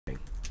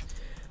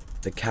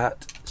the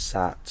cat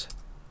sat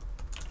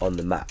on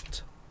the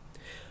mat.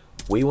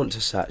 We want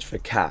to search for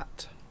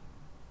cat.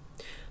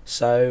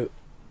 So,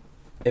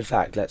 in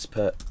fact, let's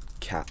put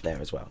cat there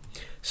as well.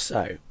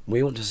 So,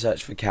 we want to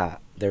search for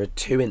cat. There are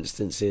two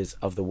instances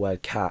of the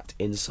word cat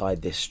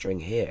inside this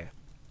string here.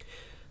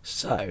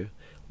 So,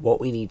 what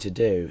we need to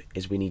do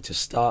is we need to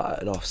start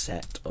at an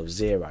offset of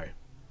 0.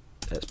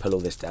 Let's pull all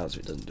this down so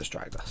it doesn't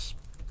distract us.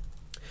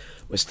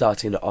 We're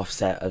starting at an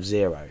offset of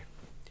 0.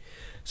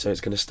 So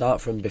it's going to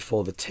start from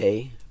before the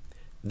T.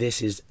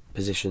 This is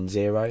position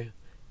 0.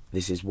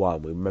 This is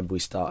 1. Remember we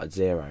start at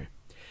 0.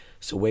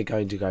 So we're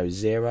going to go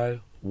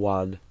 0,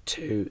 1,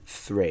 2,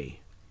 3.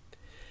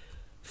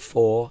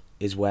 4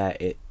 is where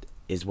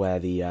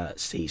the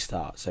C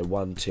starts. So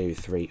 1, 2,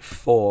 3,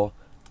 4.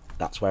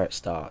 That's where it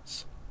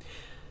starts.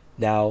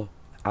 Now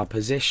our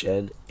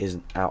position is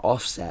our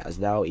offset is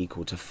now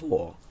equal to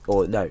 4.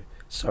 Or no,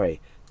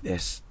 sorry,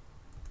 this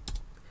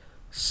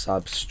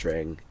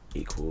substring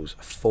equals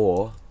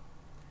 4,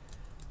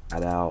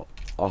 and our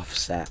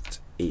offset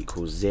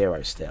equals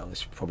 0 still.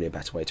 This is probably a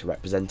better way to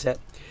represent it.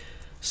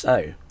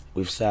 So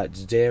we've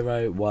searched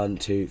 0, 1,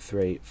 2,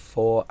 3,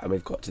 4, and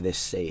we've got to this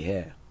C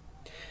here.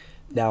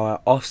 Now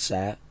our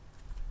offset,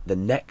 the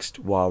next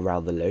while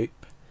around the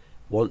loop,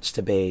 wants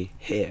to be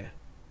here.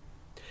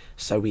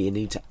 So we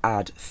need to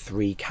add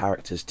 3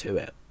 characters to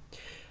it.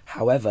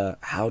 However,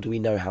 how do we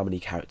know how many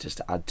characters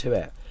to add to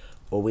it?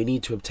 Well, we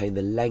need to obtain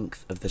the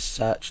length of the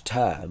search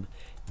term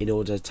in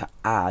order to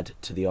add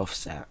to the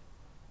offset.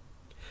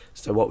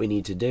 So what we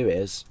need to do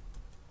is,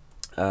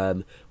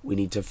 we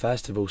need to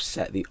first of all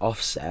set the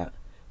offset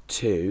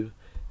to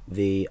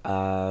the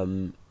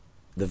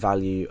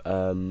value,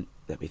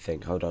 let me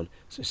think, hold on.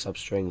 So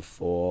substring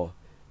 4,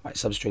 right,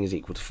 substring is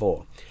equal to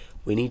 4.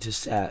 We need to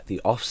set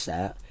the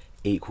offset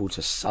equal to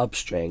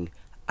substring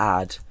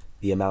add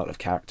the amount of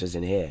characters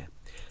in here.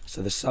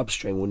 So the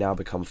substring will now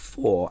become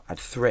 4 add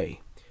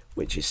 3,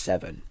 which is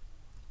 7.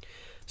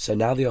 So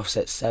now the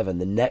offset's 7.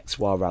 The next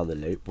while around the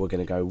loop, we're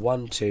going to go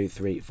 1, 2,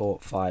 3, 4,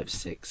 5,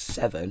 6,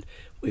 7.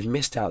 We've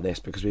missed out this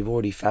because we've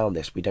already found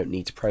this. We don't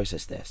need to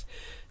process this.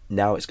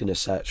 Now it's going to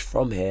search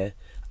from here,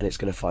 and it's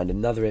going to find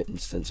another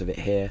instance of it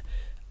here,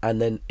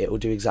 and then it will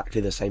do exactly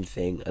the same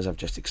thing as I've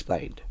just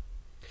explained.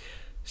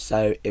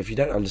 So if you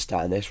don't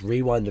understand this,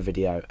 rewind the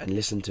video and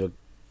listen to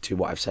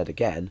what I've said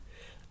again,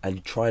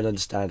 and try and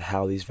understand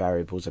how these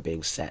variables are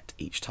being set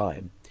each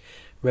time.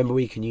 Remember,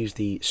 we can use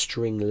the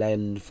string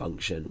len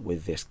function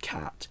with this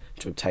cat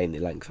to obtain the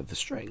length of the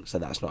string, so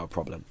that's not a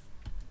problem.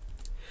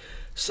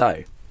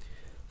 So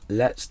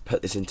let's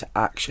put this into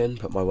action,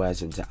 put my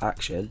words into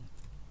action,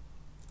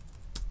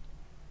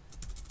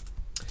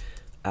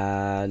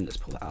 and let's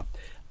pull that up.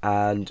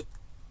 And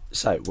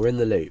so we're in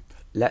the loop.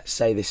 Let's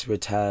say this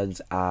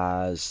returns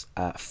as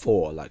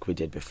 4 like we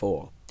did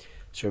before.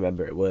 So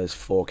remember, it was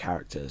 4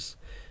 characters.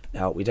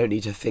 Now we don't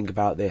need to think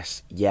about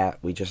this yet,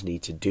 we just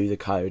need to do the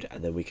code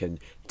and then we can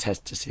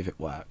test to see if it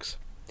works.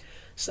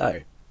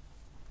 So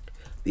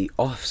the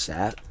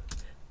offset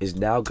is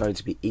now going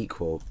to be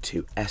equal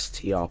to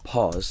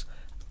strpos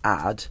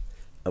add,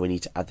 and we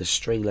need to add the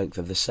string length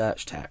of the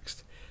search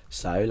text.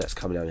 So let's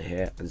come down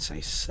here and say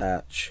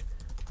search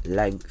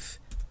length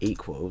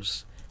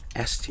equals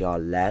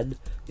strlen.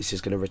 This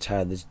is going to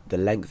return the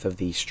length of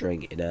the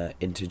string in an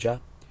integer.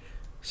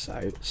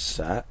 So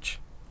search.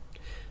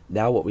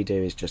 Now what we do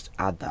is just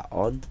add that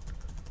on.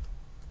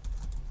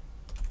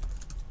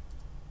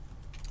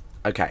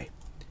 Okay.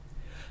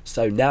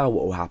 So now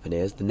what will happen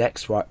is the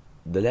next while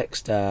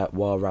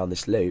around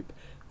this loop,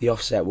 the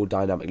offset will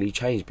dynamically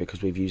change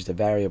because we've used a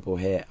variable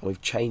here and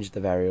we've changed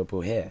the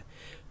variable here.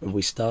 When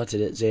we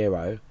started at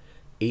 0,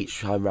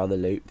 each time around the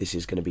loop, this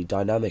is going to be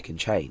dynamic and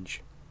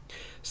change.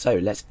 So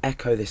let's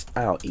echo this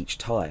out each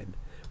time.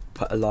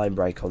 Put a line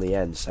break on the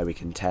end so we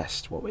can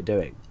test what we're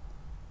doing.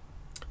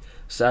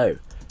 So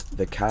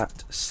the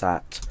cat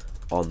sat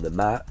on the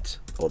mat,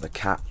 or the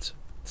cat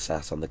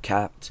sat on the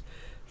cat.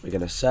 We're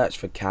going to search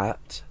for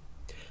cat.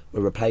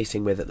 We're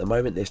replacing with, at the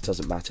moment this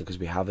doesn't matter because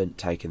we haven't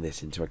taken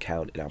this into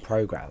account in our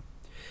program.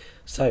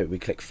 So we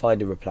click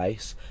find and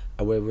replace,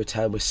 and we'll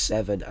return with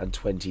 7 and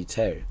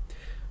 22.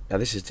 Now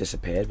this has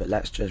disappeared, but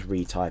let's just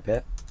retype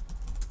it.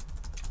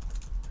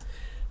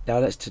 Now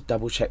let's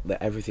double check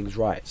that everything's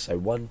right. So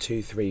 1,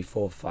 2, 3,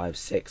 4, 5,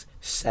 6,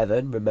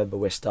 7. Remember,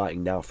 we're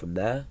starting now from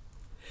there.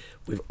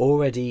 We've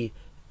already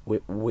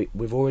got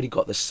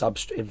the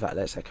substring. In fact,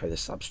 let's echo the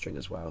substring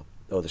as well,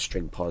 or the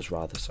string pos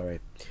rather. Sorry.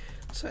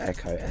 So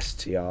echo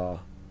str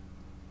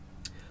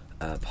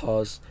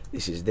pos.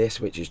 This is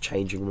this, which is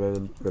changing.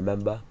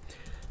 Remember,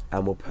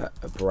 and we'll put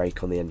a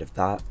break on the end of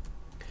that.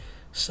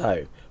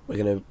 So we're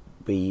going to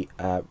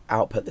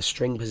output the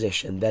string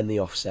position, then the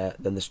offset,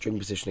 then the string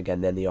position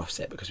again, then the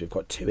offset, because we've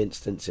got 2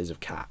 instances of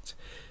cat.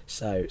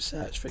 So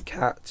search for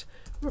cat,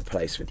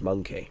 replace with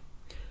monkey,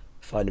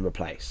 find and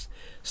replace.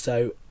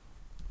 So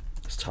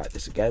let's type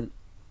this again,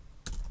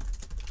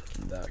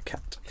 the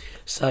cat.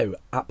 So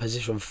at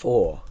position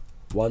 4,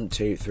 1,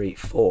 2, 3,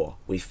 4,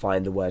 we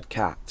find the word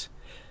cat.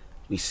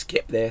 we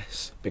skip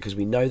this because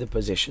we know the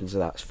position, so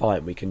that's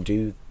fine. We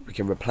can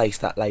replace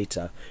that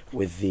later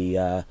with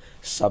the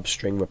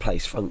substring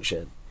replace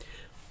function.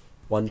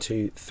 1,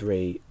 2,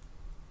 3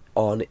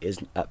 on is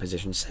at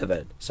position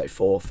 7, so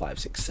 4, 5,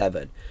 6,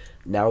 7.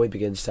 Now we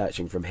begin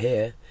searching from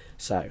here.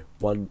 So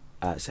 1,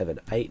 7,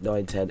 8,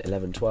 9, 10,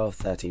 11, 12,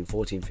 13,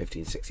 14,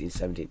 15, 16,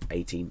 17,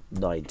 18,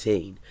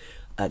 19.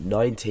 At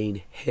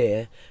 19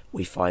 here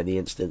we find the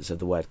instance of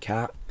the word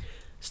cat,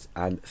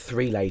 and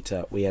 3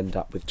 later we end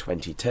up with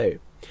 22.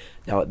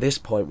 Now at this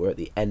point we're at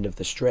the end of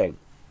the string,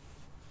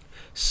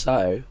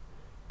 so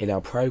in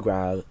our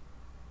program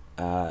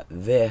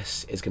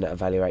this is going to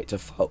evaluate to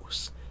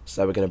false,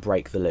 so we're going to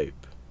break the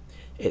loop.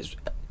 It's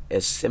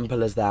as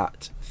simple as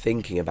that,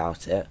 thinking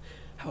about it.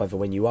 However,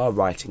 when you are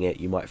writing it,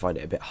 you might find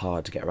it a bit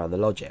hard to get around the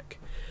logic.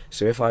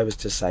 So if I was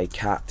to say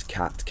cat,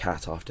 cat,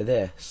 cat after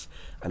this,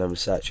 and I'm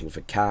searching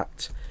for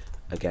cat,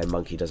 again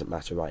monkey doesn't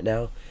matter right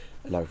now,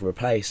 and I can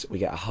replace, we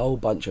get a whole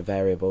bunch of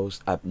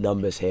variables,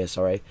 numbers here,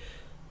 sorry,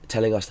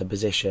 telling us the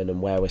position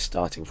and where we're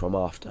starting from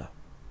after.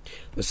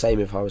 The same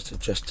if I was to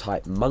just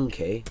type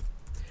monkey,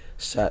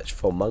 search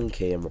for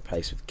monkey and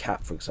replace with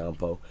cat, for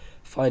example,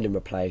 find and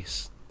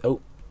replace,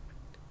 oh,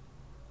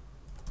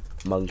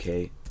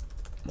 monkey,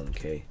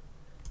 monkey,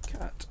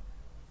 cat.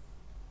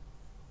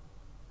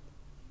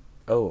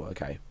 Oh,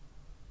 okay.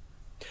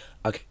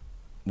 Okay,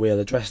 we'll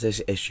address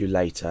this issue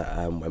later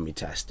when we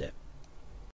test it.